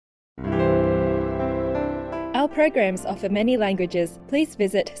Our programs offer many languages. Please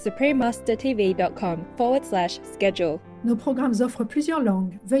visit suprememastertv.com/schedule. Nos programmes offrent plusieurs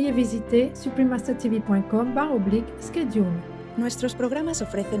langues. Veuillez visiter suprememastertv.com/schedule. Nuestros programas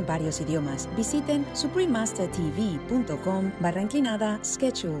ofrecen varios idiomas. Visiten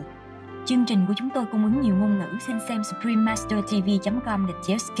suprememastertv.com/schedule. Chương trình của chúng tôi cung ứng nhiều ngôn ngữ. Xin xem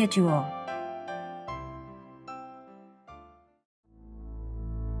suprememastertv.com/schedule.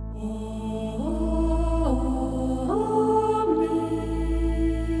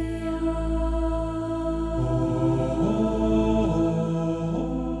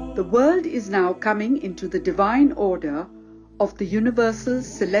 The world is now coming into the divine order of the universal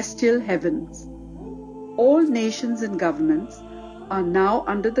celestial heavens. All nations and governments are now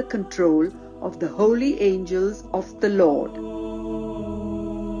under the control of the holy angels of the Lord.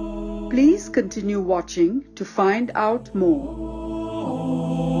 Please continue watching to find out more.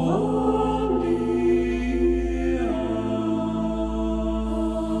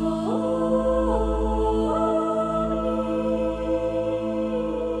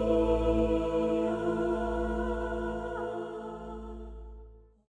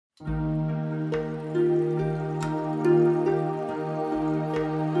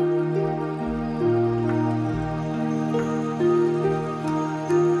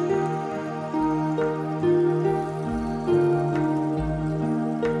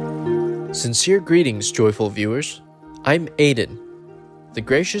 Sincere greetings, joyful viewers. I'm Aiden. The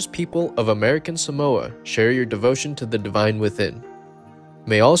gracious people of American Samoa share your devotion to the divine within.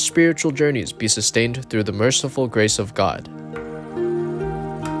 May all spiritual journeys be sustained through the merciful grace of God.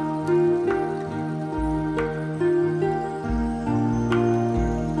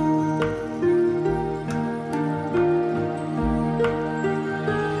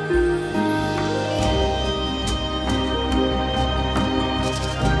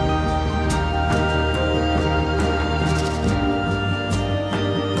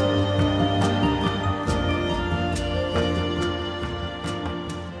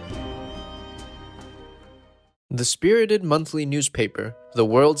 The spirited monthly newspaper, The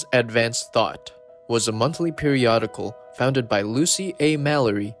World's Advanced Thought, was a monthly periodical founded by Lucy A.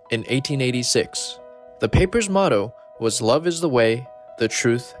 Mallory in 1886. The paper's motto was "Love is the way, the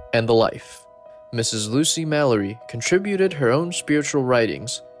truth, and the life." Mrs. Lucy Mallory contributed her own spiritual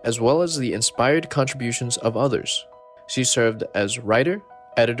writings as well as the inspired contributions of others. She served as writer,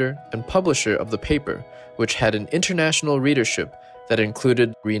 editor, and publisher of the paper, which had an international readership that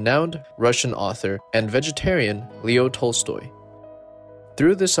included renowned Russian author and vegetarian Leo Tolstoy.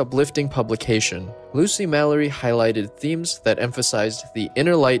 Through this uplifting publication, Lucy Mallory highlighted themes that emphasized the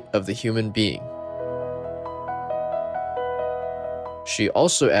inner light of the human being. She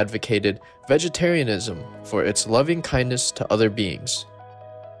also advocated vegetarianism for its loving kindness to other beings.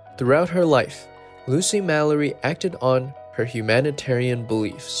 Throughout her life, Lucy Mallory acted on her humanitarian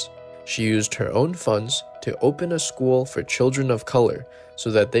beliefs. She used her own funds to open a school for children of color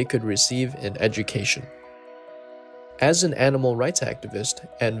so that they could receive an education. As an animal rights activist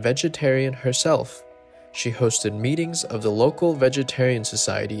and vegetarian herself, she hosted meetings of the local vegetarian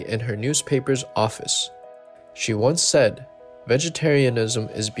society in her newspaper's office. She once said, "Vegetarianism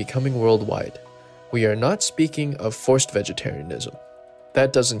is becoming worldwide. We are not speaking of forced vegetarianism.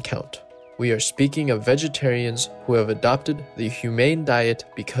 That doesn't count. We are speaking of vegetarians who have adopted the humane diet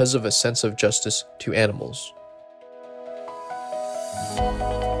because of a sense of justice to animals."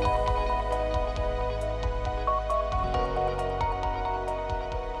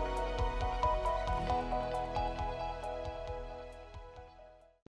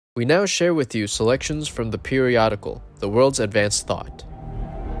 We now share with you selections from the periodical, The World's Advanced Thought.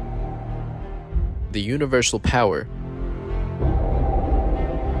 The Universal Power.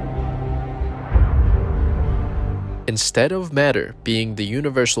 Instead of matter being the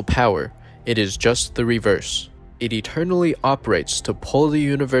universal power, it is just the reverse. It eternally operates to pull the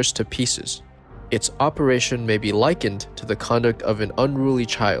universe to pieces. Its operation may be likened to the conduct of an unruly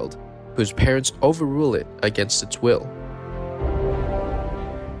child, whose parents overrule it against its will.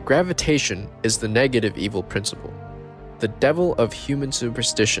 Gravitation is the negative evil principle, the devil of human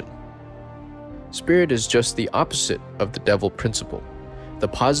superstition. Spirit is just the opposite of the devil principle, the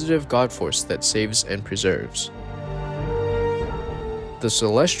positive God force that saves and preserves. The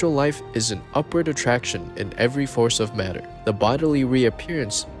celestial life is an upward attraction in every force of matter. The bodily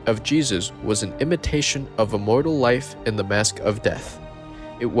reappearance of Jesus was an imitation of a mortal life in the mask of death.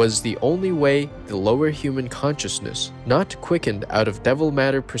 It was the only way the lower human consciousness, not quickened out of devil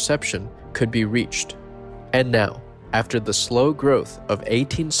matter perception, could be reached. And now, after the slow growth of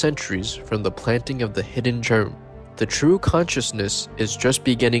 18 centuries from the planting of the hidden germ, the true consciousness is just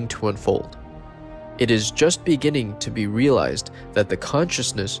beginning to unfold. It is just beginning to be realized that the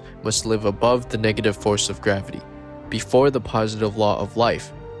consciousness must live above the negative force of gravity, before the positive law of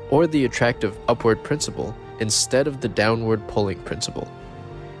life, or the attractive upward principle, instead of the downward pulling principle.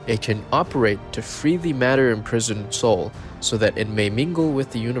 It can operate to free the matter-imprisoned soul so that it may mingle with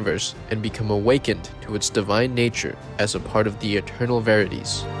the universe and become awakened to its divine nature as a part of the eternal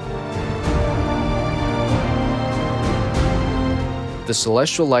verities. The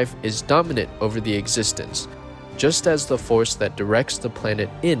celestial life is dominant over the existence, just as the force that directs the planet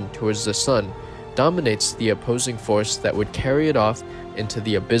in towards the sun dominates the opposing force that would carry it off into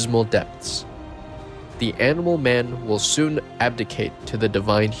the abysmal depths. The animal man will soon abdicate to the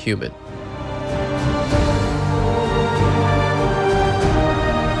divine human.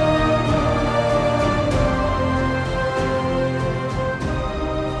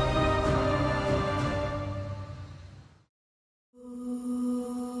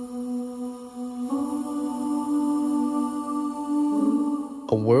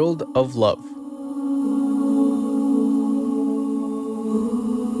 A world of love.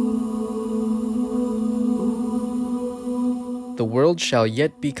 The world shall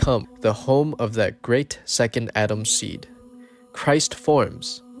yet become the home of that great second Adam's seed. Christ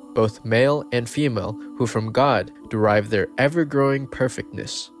forms, both male and female, who from God derive their ever-growing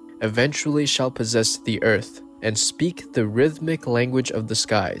perfectness, eventually shall possess the earth and speak the rhythmic language of the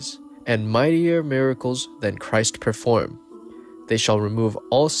skies, and mightier miracles than Christ perform. They shall remove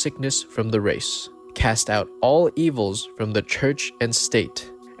all sickness from the race, cast out all evils from the church and state,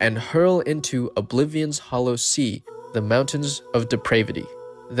 and hurl into oblivion's hollow sea the mountains of depravity.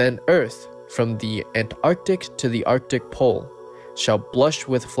 Then earth, from the Antarctic to the Arctic pole, shall blush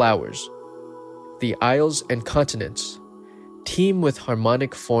with flowers. The isles and continents teem with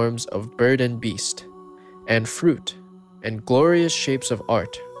harmonic forms of bird and beast, and fruit, and glorious shapes of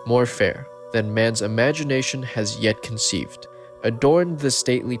art more fair than man's imagination has yet conceived, adorned the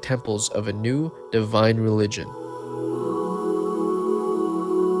stately temples of a new divine religion.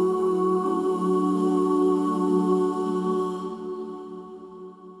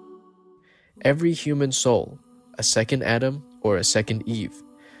 Every human soul, a second Adam or a second Eve,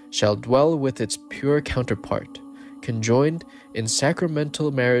 shall dwell with its pure counterpart, conjoined in sacramental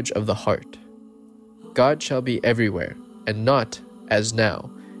marriage of the heart. God shall be everywhere, and not, as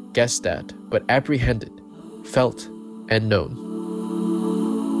now, guessed at, but apprehended, felt, and known.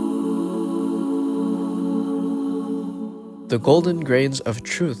 The golden grains of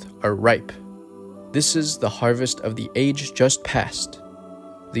truth are ripe. This is the harvest of the age just past.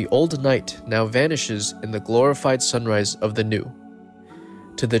 The old night now vanishes in the glorified sunrise of the new.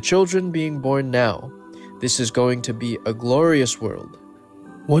 To the children being born now, this is going to be a glorious world.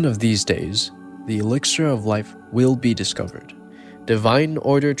 One of these days, the elixir of life will be discovered. Divine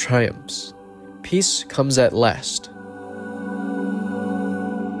order triumphs. Peace comes at last.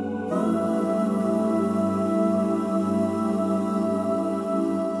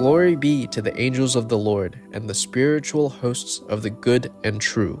 Glory be to the angels of the Lord and the spiritual hosts of the good and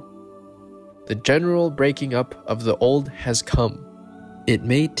true. The general breaking up of the old has come. It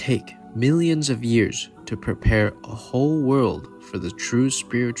may take millions of years to prepare a whole world for the true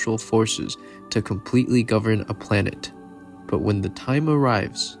spiritual forces to completely govern a planet. But when the time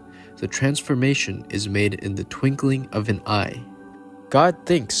arrives, the transformation is made in the twinkling of an eye. God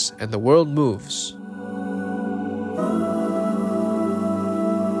thinks and the world moves.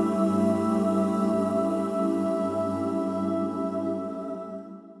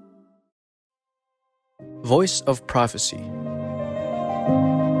 Voice of Prophecy.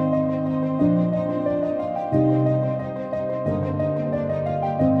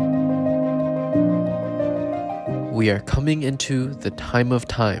 We are coming into the time of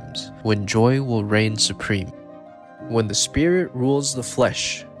times when joy will reign supreme. When the spirit rules the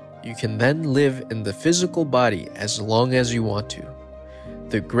flesh, you can then live in the physical body as long as you want to.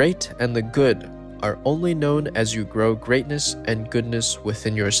 The great and the good are only known as you grow greatness and goodness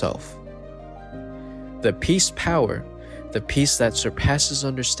within yourself. The peace power, the peace that surpasses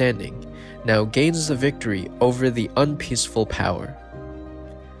understanding, now gains the victory over the unpeaceful power.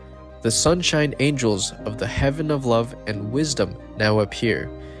 The sunshine angels of the heaven of love and wisdom now appear,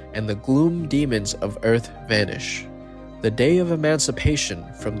 and the gloom demons of earth vanish. The day of emancipation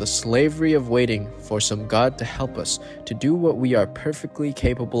from the slavery of waiting for some God to help us to do what we are perfectly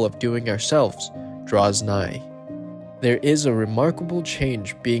capable of doing ourselves draws nigh. There is a remarkable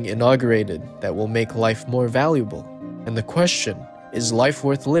change being inaugurated that will make life more valuable, and the question, is life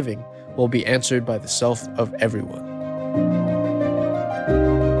worth living, will be answered by the self of everyone.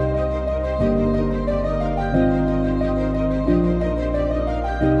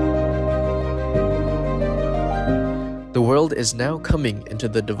 world is now coming into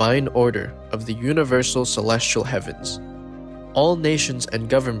the divine order of the universal celestial heavens. All nations and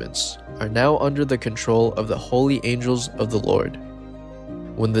governments are now under the control of the holy angels of the Lord.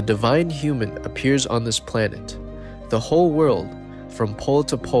 When the divine human appears on this planet, the whole world, from pole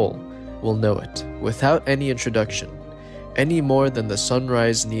to pole, will know it without any introduction, any more than the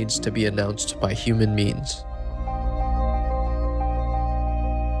sunrise needs to be announced by human means.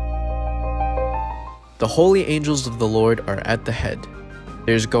 The holy angels of the Lord are at the head.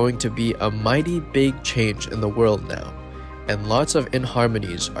 There's going to be a mighty big change in the world now, and lots of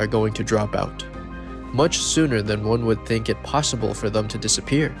inharmonies are going to drop out, much sooner than one would think it possible for them to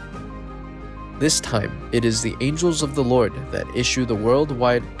disappear. This time, it is the angels of the Lord that issue the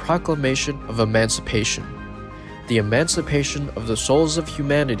worldwide proclamation of emancipation, the emancipation of the souls of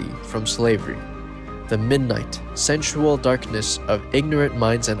humanity from slavery, the midnight, sensual darkness of ignorant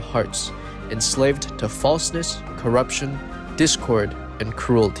minds and hearts, enslaved to falseness, corruption, discord, and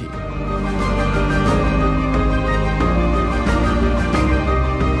cruelty.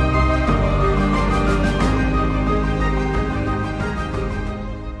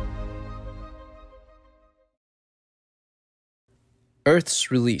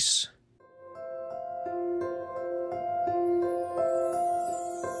 Earth's release.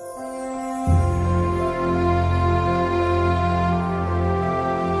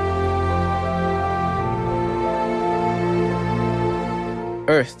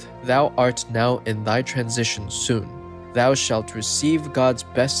 Earth, thou art now in thy transition soon. Thou shalt receive God's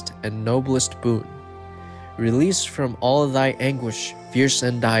best and noblest boon. Release from all thy anguish, fierce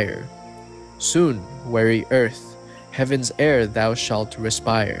and dire. Soon, weary earth, heaven's air thou shalt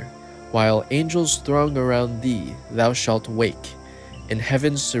respire. While angels throng around thee, thou shalt wake in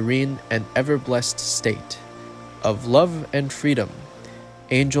heaven's serene and ever-blessed state. Of love and freedom,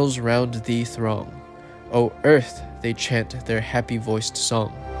 angels round thee throng. O earth, they chant their happy-voiced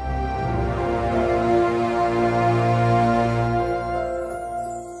song.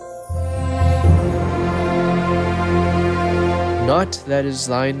 Naught that is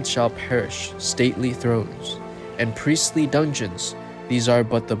thine shall perish, stately thrones, and priestly dungeons, these are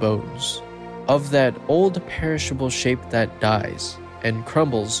but the bones of that old perishable shape that dies, and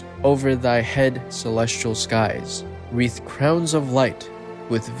crumbles over thy head celestial skies, wreath crowns of light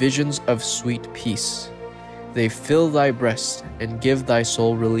with visions of sweet peace. They fill thy breast and give thy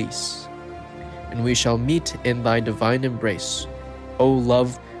soul release. And we shall meet in thy divine embrace, O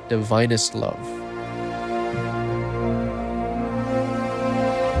love, divinest love.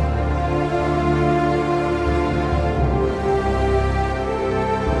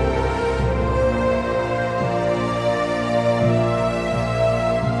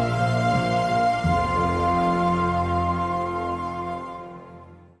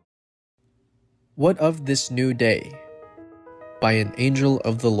 What of this new day? By an angel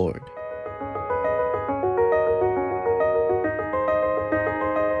of the Lord.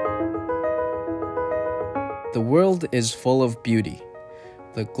 The world is full of beauty.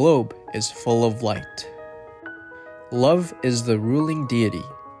 The globe is full of light. Love is the ruling deity.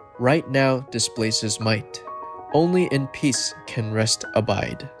 Right now displaces might. Only in peace can rest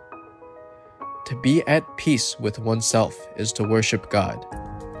abide. To be at peace with oneself is to worship God.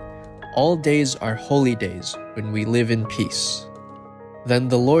 All days are holy days when we live in peace. Then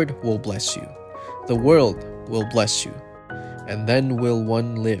the Lord will bless you. The world will bless you. And then will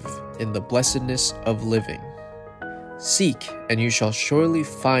one live in the blessedness of living. Seek, and you shall surely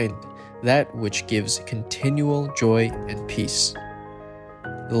find that which gives continual joy and peace.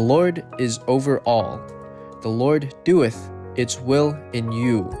 The Lord is over all. The Lord doeth its will in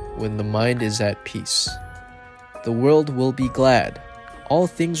you when the mind is at peace. The world will be glad. All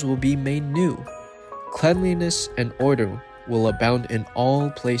things will be made new. Cleanliness and order will abound in all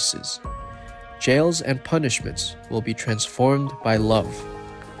places. Jails and punishments will be transformed by love.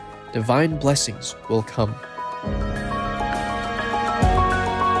 Divine blessings will come.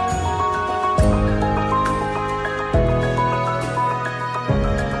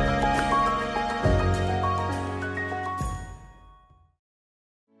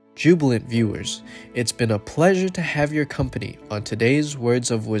 Jubilant viewers, it's been a pleasure to have your company on today's Words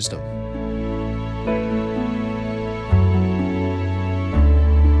of Wisdom.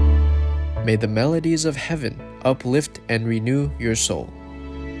 May the melodies of heaven uplift and renew your soul.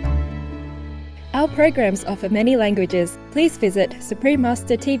 Our programs offer many languages. Please visit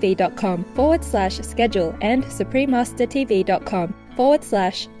suprememastertv.com/schedule and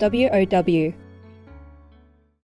suprememastertv.com/WOW.